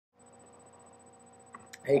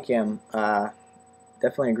Hey Kim,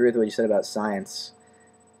 definitely agree with what you said about science.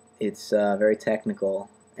 It's very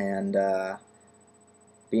technical, and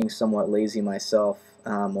being somewhat lazy myself,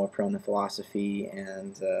 more prone to philosophy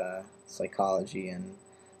and psychology and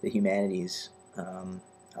the humanities. I'm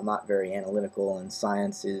not very analytical, and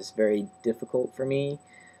science is very difficult for me.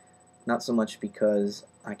 Not so much because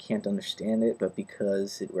I can't understand it, but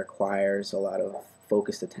because it requires a lot of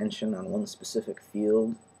focused attention on one specific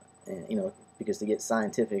field. And, because to get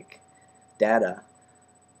scientific data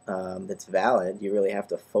that's valid, you really have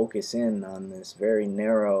to focus in on this very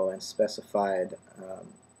narrow and specified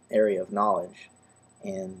area of knowledge.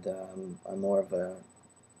 And I'm more of a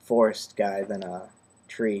forest guy than a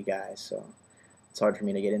tree guy, so it's hard for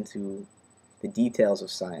me to get into the details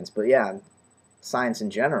of science. But yeah, science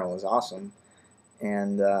in general is awesome.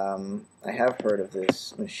 And I have heard of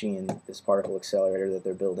this machine, this particle accelerator that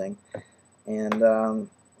they're building. And,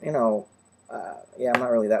 you know, yeah, I'm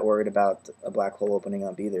not really that worried about a black hole opening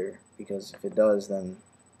up either, because if it does, then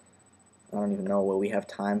I don't even know, will we have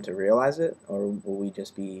time to realize it, or will we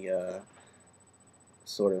just be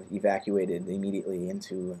sort of evacuated immediately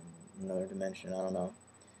into another dimension? I don't know.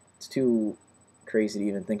 It's too crazy to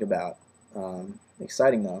even think about.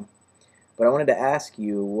 Exciting though. But I wanted to ask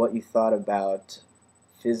you what you thought about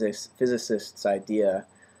physicists' idea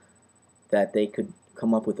that they could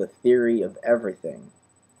come up with a theory of everything.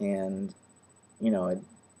 And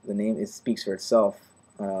the name, it speaks for itself.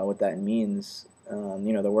 What that means.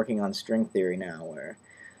 They're working on string theory now, where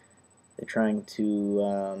they're trying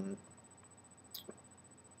to,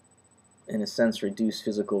 in a sense, reduce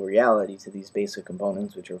physical reality to these basic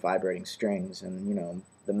components, which are vibrating strings. And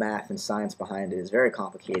the math and science behind it is very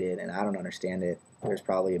complicated, and I don't understand it. There's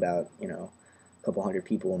probably about a couple hundred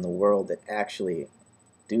people in the world that actually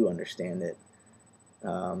do understand it.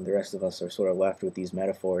 The rest of us are sort of left with these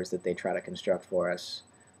metaphors that they try to construct for us,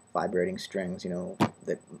 vibrating strings,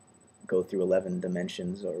 that go through 11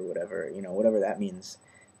 dimensions or whatever, whatever that means.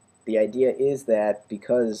 The idea is that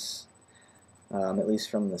because, at least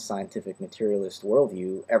from the scientific materialist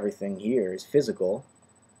worldview, everything here is physical,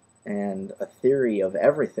 and a theory of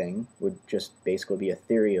everything would just basically be a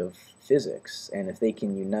theory of physics. And if they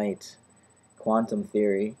can unite quantum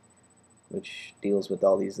theory, which deals with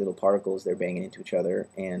all these little particles they're banging into each other,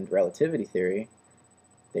 and relativity theory,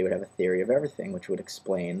 they would have a theory of everything, which would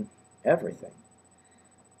explain everything.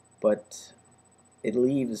 But it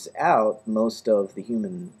leaves out most of the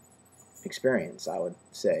human experience, I would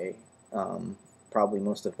say, probably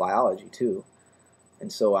most of biology too.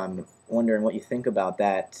 And so I'm wondering what you think about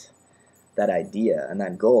that idea and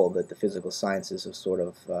that goal that the physical sciences have sort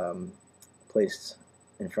of placed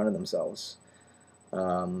in front of themselves.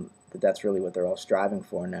 That's really what they're all striving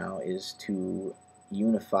for now, is to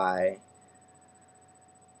unify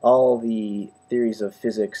all the theories of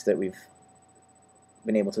physics that we've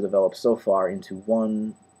been able to develop so far into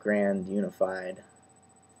one grand unified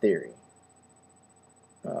theory,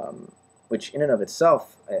 which in and of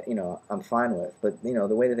itself, I'm fine with. But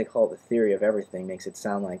the way that they call it the theory of everything makes it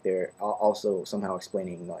sound like they're also somehow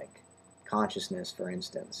explaining like consciousness, for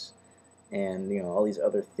instance, and all these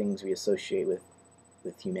other things we associate with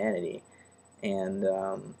humanity. And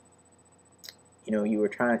you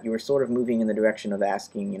were sort of moving in the direction of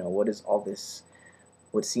asking, what is all this,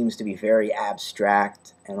 what seems to be very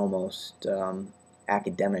abstract and almost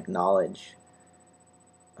academic knowledge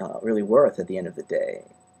really worth at the end of the day?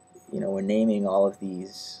 We're naming all of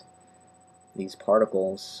these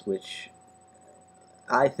particles, which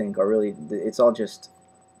I think are really, it's all just,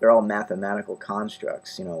 they're all mathematical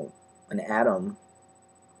constructs. An atom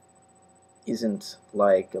isn't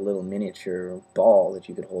like a little miniature ball that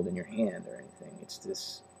you could hold in your hand or anything. It's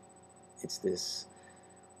this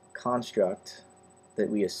construct that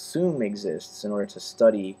we assume exists in order to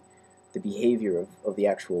study the behavior of the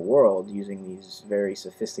actual world using these very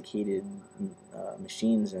sophisticated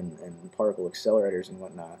machines and particle accelerators and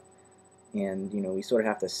whatnot. And we sort of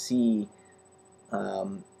have to see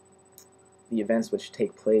um, the events which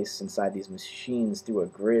take place inside these machines through a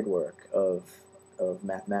grid work of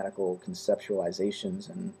mathematical conceptualizations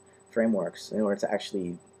and frameworks in order to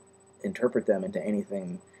actually interpret them into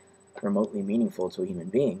anything remotely meaningful to a human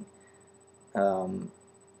being. Um,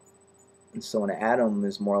 and so an atom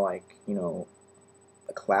is more like,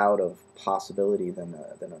 a cloud of possibility than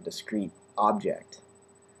a discrete object.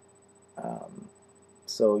 Um,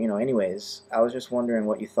 anyways, I was just wondering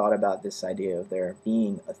what you thought about this idea of there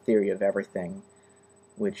being a theory of everything,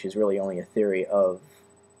 which is really only a theory of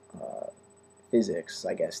uh, physics,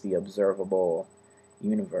 I guess, the observable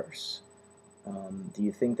universe. Do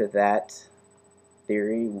you think that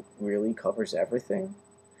theory really covers everything?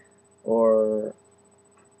 Or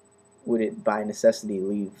would it by necessity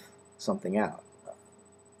leave something out?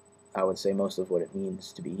 I would say most of what it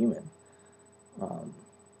means to be human. Um,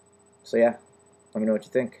 so yeah, let me know what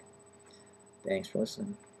you think. Thanks for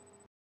listening.